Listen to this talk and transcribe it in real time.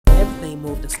frame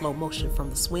moved in slow motion from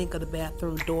the swing of the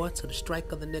bathroom door to the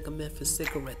strike of the nigga Memphis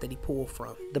cigarette that he pulled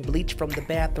from. The bleach from the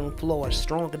bathroom floor is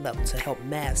strong enough to help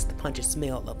mask the pungent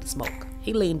smell of the smoke.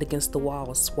 He leaned against the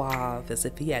wall suave as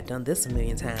if he had done this a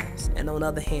million times. And on the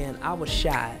other hand, I was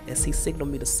shy as he signaled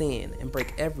me to sin and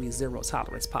break every zero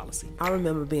tolerance policy. I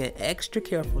remember being extra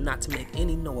careful not to make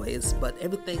any noise, but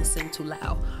everything seemed too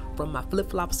loud, from my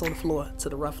flip-flops on the floor to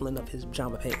the ruffling of his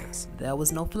pajama pants. There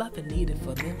was no fluffing needed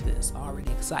for Memphis,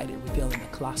 already excited, revealing a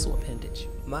colossal appendage.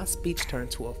 My speech turned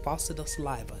to a faucet of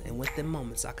saliva, and within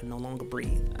moments I could no longer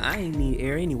breathe. I ain't need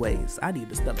air anyways, I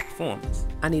needed a stellar performance.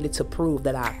 I needed to prove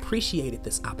that I appreciated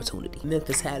this opportunity.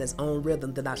 Memphis had his own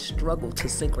rhythm that I struggled to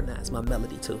synchronize my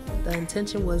melody to. The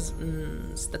intention was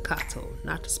staccato,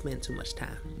 not to spend too much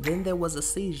time. Then there was a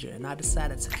seizure, and I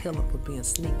decided to kill him for being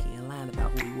sneaky and lying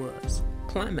about who he was.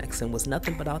 Climaxing was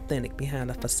nothing but authentic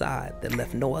behind a facade that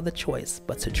left no other choice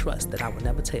but to trust that I would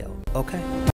never tell, okay?